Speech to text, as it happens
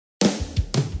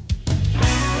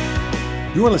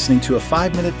You are listening to a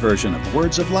 5-minute version of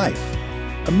Words of Life,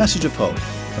 a message of hope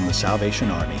from the Salvation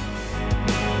Army.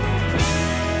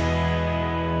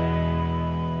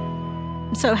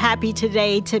 I'm so happy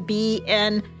today to be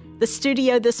in the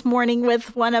studio this morning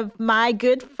with one of my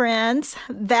good friends,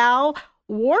 Val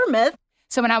Warmoth.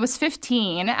 So when I was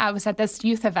 15, I was at this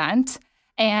youth event,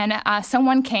 and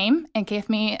someone came and gave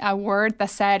me a word that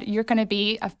said, "You're going to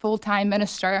be a full-time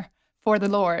minister for the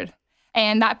Lord."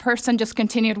 And that person just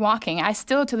continued walking. I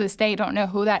still, to this day, don't know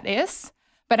who that is,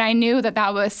 but I knew that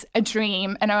that was a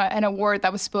dream and a word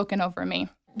that was spoken over me.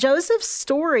 Joseph's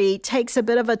story takes a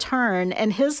bit of a turn,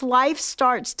 and his life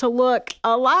starts to look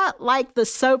a lot like the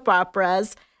soap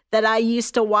operas that I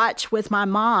used to watch with my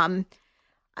mom.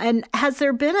 And has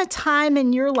there been a time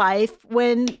in your life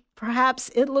when perhaps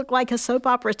it looked like a soap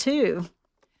opera too?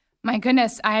 My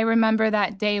goodness, I remember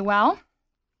that day well.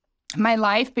 My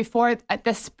life before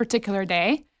this particular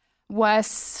day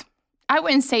was, I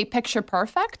wouldn't say picture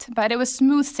perfect, but it was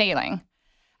smooth sailing.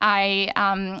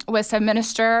 I was a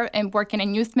minister and working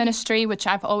in youth ministry, which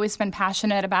I've always been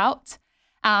passionate about.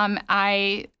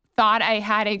 I thought I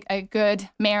had a good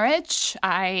marriage.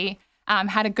 I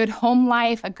had a good home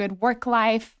life, a good work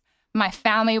life. My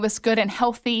family was good and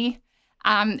healthy.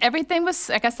 Everything was,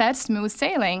 like I said, smooth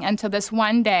sailing until this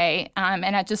one day,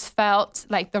 and I just felt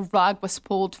like the rug was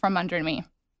pulled from under me.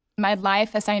 My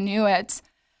life as I knew it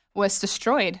was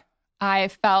destroyed. I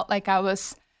felt like I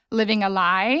was living a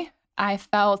lie. I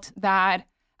felt that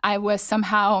I was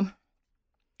somehow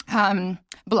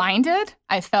blinded.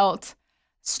 I felt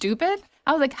stupid.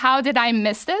 I was like, how did I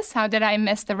miss this? How did I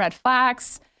miss the red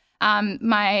flags?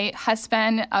 My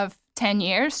husband of 10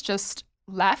 years just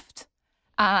left.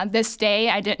 This day,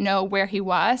 I didn't know where he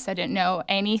was. I didn't know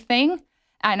anything.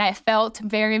 And I felt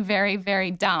very, very,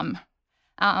 very dumb.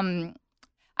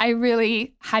 I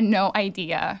really had no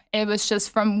idea. It was just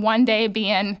from one day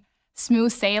being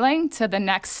smooth sailing to the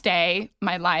next day,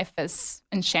 my life is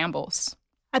in shambles.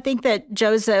 I think that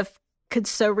Joseph could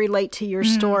so relate to your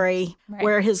story, right.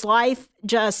 Where his life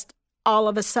just all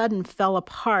of a sudden fell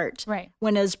apart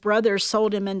when his brothers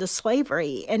sold him into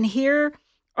slavery. And here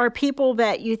are people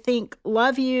that you think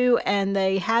love you and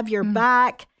they have your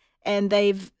back and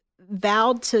they've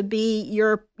vowed to be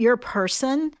your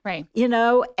person, right? You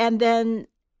know, and then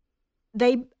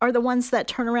they are the ones that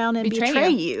turn around and betray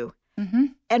you. Mm-hmm.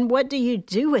 And what do you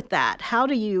do with that? How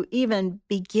do you even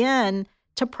begin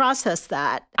to process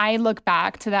that? I look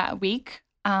back to that week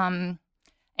and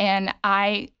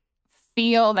I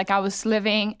feel like I was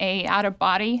living a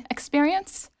out-of-body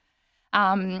experience.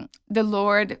 The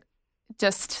Lord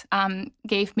just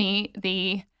gave me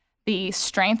the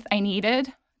strength I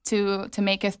needed to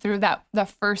make it through the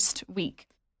first week.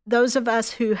 Those of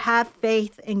us who have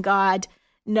faith in God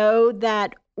know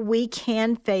that we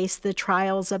can face the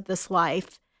trials of this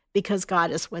life because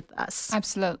God is with us.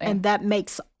 Absolutely. And that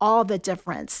makes all the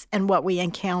difference in what we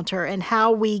encounter and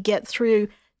how we get through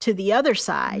to the other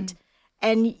side.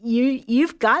 And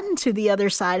you've gotten to the other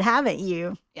side, haven't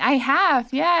you? I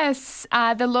have, yes.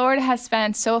 The Lord has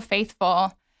been so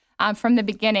faithful from the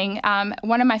beginning.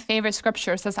 One of my favorite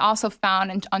scriptures that's also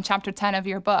found on chapter 10 of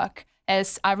your book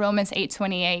is Romans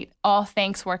 8:28. All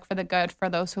things work for the good for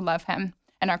those who love him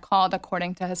and are called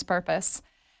according to his purpose.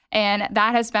 And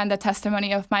that has been the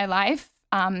testimony of my life.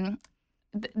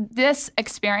 This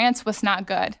experience was not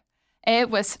good. It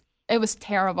was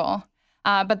terrible.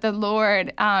 But the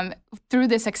Lord, through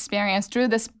this experience, through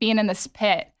this being in this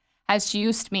pit, has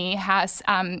used me.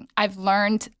 I've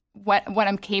learned what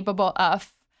I'm capable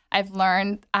of. I've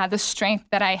learned the strength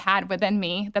that I had within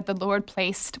me, that the Lord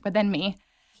placed within me.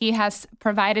 He has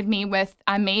provided me with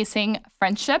amazing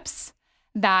friendships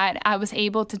that I was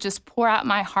able to just pour out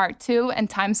my heart to in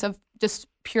times of just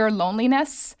pure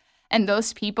loneliness. And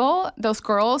those people, those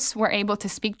girls, were able to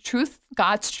speak truth,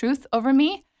 God's truth over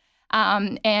me.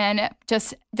 And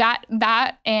just that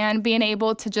and being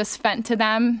able to just vent to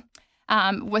them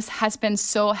has been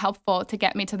so helpful to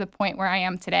get me to the point where I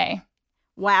am today.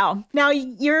 Wow. Now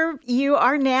you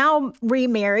are now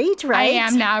remarried, right? I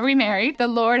am now remarried. The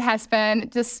Lord has been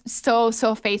just so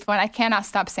faithful, and I cannot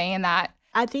stop saying that.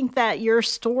 I think that your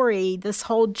story, this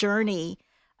whole journey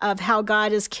of how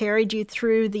God has carried you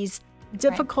through these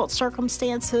difficult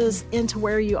circumstances into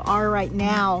where you are right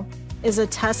now is a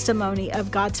testimony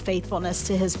of God's faithfulness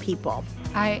to his people.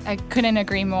 I couldn't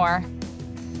agree more.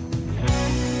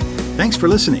 Thanks for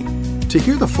listening. To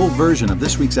hear the full version of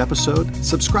this week's episode,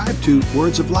 subscribe to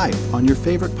Words of Life on your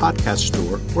favorite podcast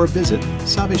store or visit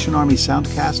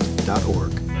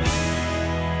SalvationArmySoundcast.org.